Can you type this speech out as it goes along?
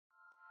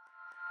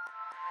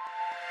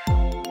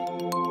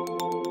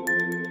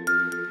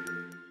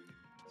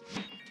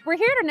We're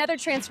here at another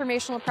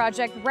transformational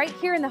project right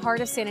here in the heart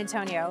of San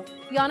Antonio,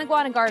 the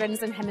Yanaguana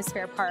Gardens and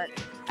Hemisfair Park.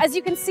 As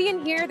you can see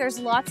and hear, there's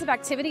lots of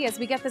activity as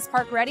we get this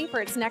park ready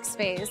for its next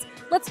phase.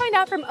 Let's find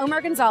out from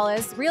Omar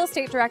Gonzalez, Real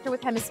Estate Director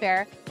with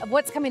Hemisfair, of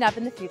what's coming up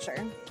in the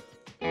future.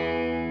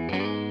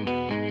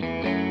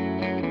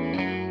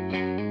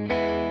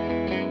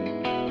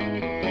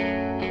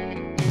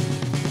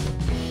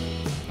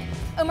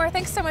 Omar,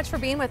 thanks so much for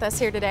being with us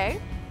here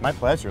today. My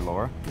pleasure,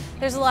 Laura.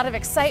 There's a lot of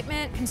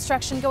excitement,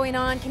 construction going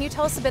on. Can you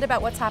tell us a bit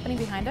about what's happening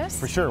behind us?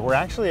 For sure. We're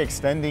actually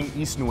extending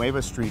East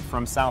Nueva Street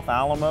from South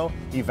Alamo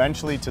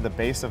eventually to the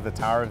base of the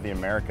Tower of the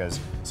Americas.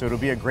 So it'll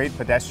be a great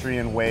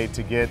pedestrian way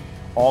to get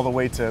all the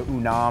way to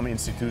UNAM,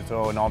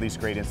 Instituto, and all these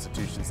great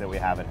institutions that we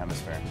have at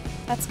Hemisfair.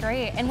 That's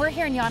great. And we're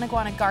here in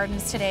Yanaguana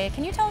Gardens today.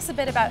 Can you tell us a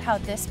bit about how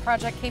this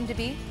project came to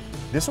be?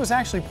 This was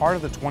actually part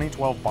of the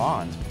 2012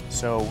 bond.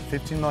 So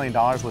 $15 million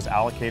was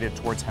allocated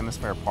towards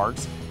Hemisfair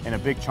Parks, and a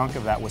big chunk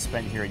of that was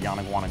spent here at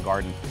Yanaguana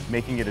Garden,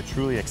 making it a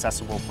truly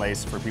accessible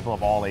place for people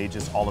of all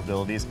ages, all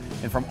abilities,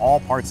 and from all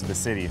parts of the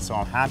city. So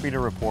I'm happy to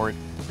report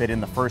that in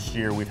the first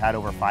year we've had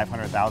over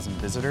 500,000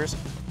 visitors,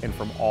 and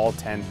from all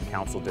 10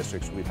 council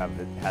districts we've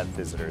had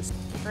visitors.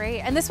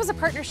 Great, and this was a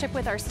partnership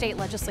with our state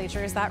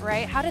legislature, is that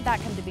right? How did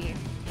that come to be?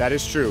 That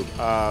is true.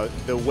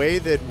 The way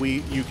that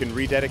you can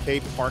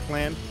rededicate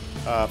parkland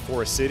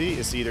for a city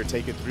is to either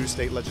take it through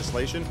state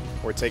legislation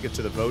or take it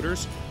to the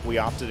voters. We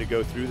opted to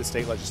go through the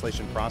state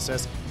legislation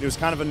process. It was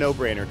kind of a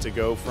no-brainer to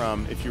go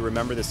from, if you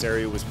remember, this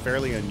area was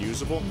fairly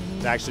unusable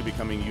to actually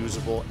becoming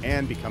usable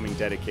and becoming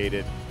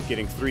dedicated,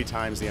 getting 3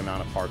 times the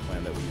amount of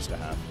parkland that we used to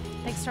have.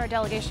 Thanks to our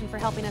delegation for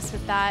helping us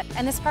with that.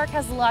 And this park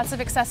has lots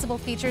of accessible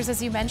features,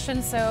 as you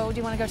mentioned, so do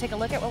you want to go take a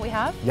look at what we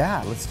have?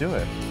 Yeah, let's do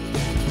it.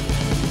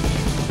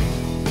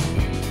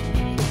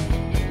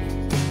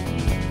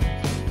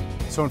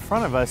 So in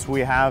front of us, we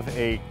have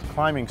a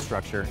climbing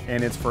structure,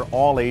 and it's for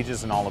all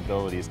ages and all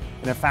abilities.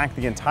 And in fact,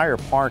 the entire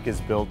park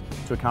is built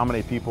to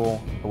accommodate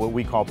people what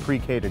we call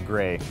pre-K to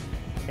gray.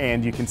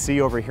 And you can see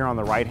over here on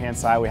the right-hand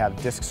side, we have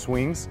disc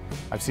swings.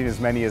 I've seen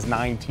as many as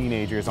 9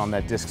 teenagers on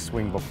that disc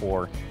swing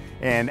before.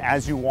 And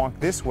as you walk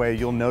this way,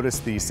 you'll notice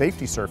the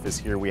safety surface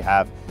here we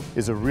have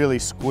is a really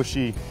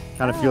squishy,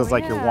 kind of feels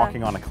like you're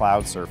walking on a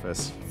cloud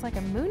surface. It's like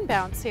a moon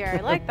bounce here,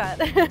 I like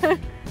that.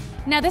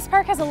 Now this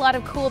park has a lot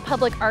of cool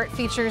public art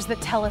features that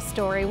tell a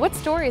story. What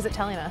story is it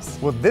telling us?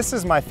 Well, this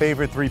is my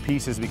favorite 3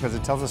 pieces because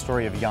it tells the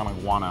story of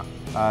Yanaguana.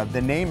 The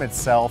name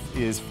itself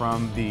is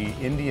from the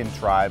Indian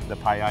tribe, the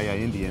Payaya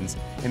Indians,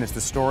 and it's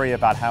the story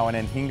about how an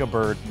anhinga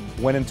bird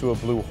went into a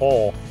blue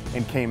hole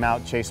and came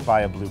out chased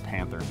by a blue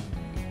panther.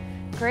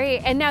 Great,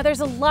 and now there's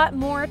a lot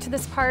more to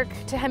this park,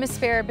 to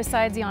Hemisfair,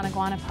 besides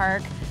Yanaguana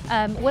Park.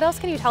 What else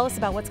can you tell us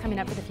about what's coming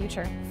up for the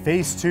future?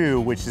 Phase 2,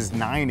 which is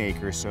 9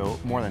 acres, so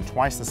more than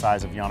twice the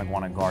size of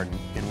Yanaguana Garden,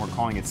 and we're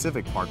calling it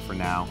Civic Park for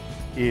now,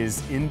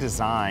 is in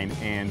design,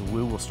 and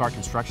we will start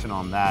construction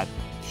on that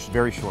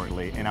very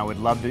shortly. And I would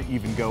love to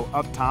even go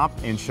up top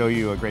and show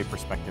you a great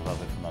perspective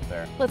of it from up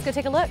there. Let's go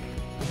take a look.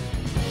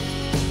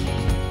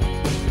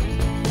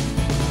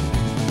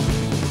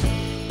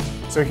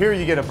 So here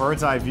you get a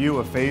bird's eye view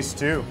of Phase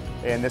 2,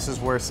 and this is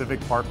where Civic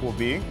Park will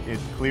be. It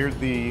cleared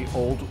the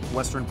old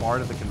western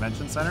part of the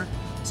convention center.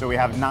 So we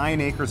have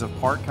 9 acres of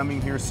park coming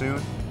here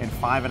soon and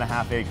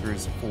 5.5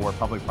 acres for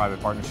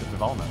public-private partnership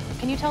development.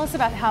 Can you tell us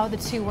about how the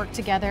two work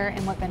together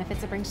and what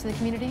benefits it brings to the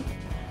community?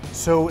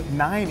 So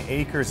 9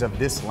 acres of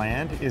this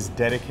land is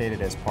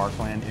dedicated as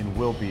parkland and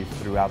will be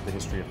throughout the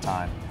history of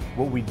time.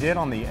 What we did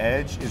on the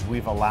edge is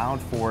we've allowed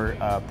for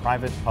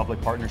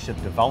private-public partnership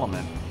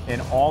development,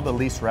 and all the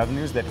lease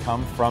revenues that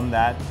come from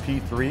that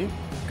P3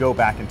 go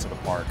back into the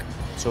park.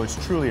 So it's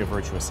truly a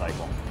virtuous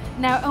cycle.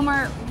 Now,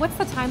 Omar, what's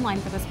the timeline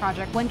for this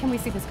project? When can we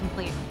see this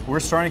complete?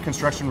 We're starting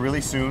construction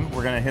really soon.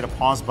 We're going to hit a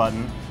pause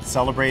button,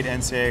 celebrate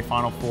NCAA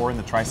Final Four in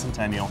the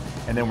Tricentennial,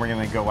 and then we're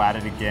going to go at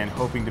it again,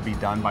 hoping to be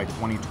done by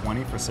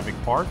 2020 for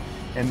Civic Park.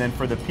 And then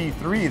for the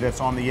P3 that's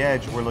on the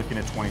edge, we're looking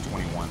at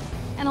 2021.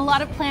 And a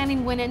lot of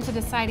planning went into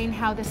deciding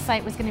how this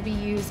site was going to be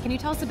used. Can you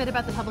tell us a bit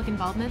about the public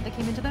involvement that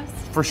came into this?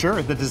 For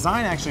sure. The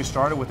design actually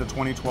started with the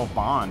 2012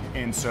 bond,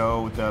 and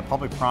so the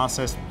public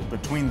process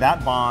between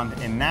that bond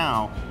and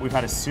now, we've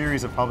had a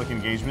series of public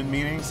engagement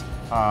meetings,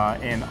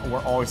 and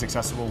we're always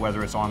accessible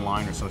whether it's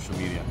online or social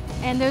media.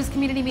 And those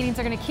community meetings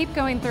are going to keep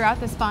going throughout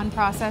this bond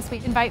process. We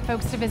invite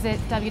folks to visit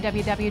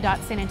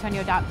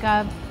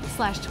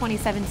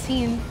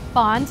www.sanantonio.gov/2017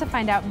 bond to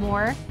find out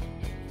more.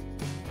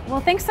 Well,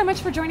 thanks so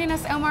much for joining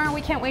us, Omar.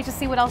 We can't wait to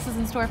see what else is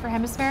in store for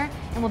Hemisfair,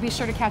 and we'll be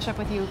sure to catch up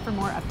with you for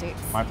more updates.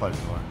 My pleasure,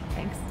 Laura.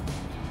 Thanks.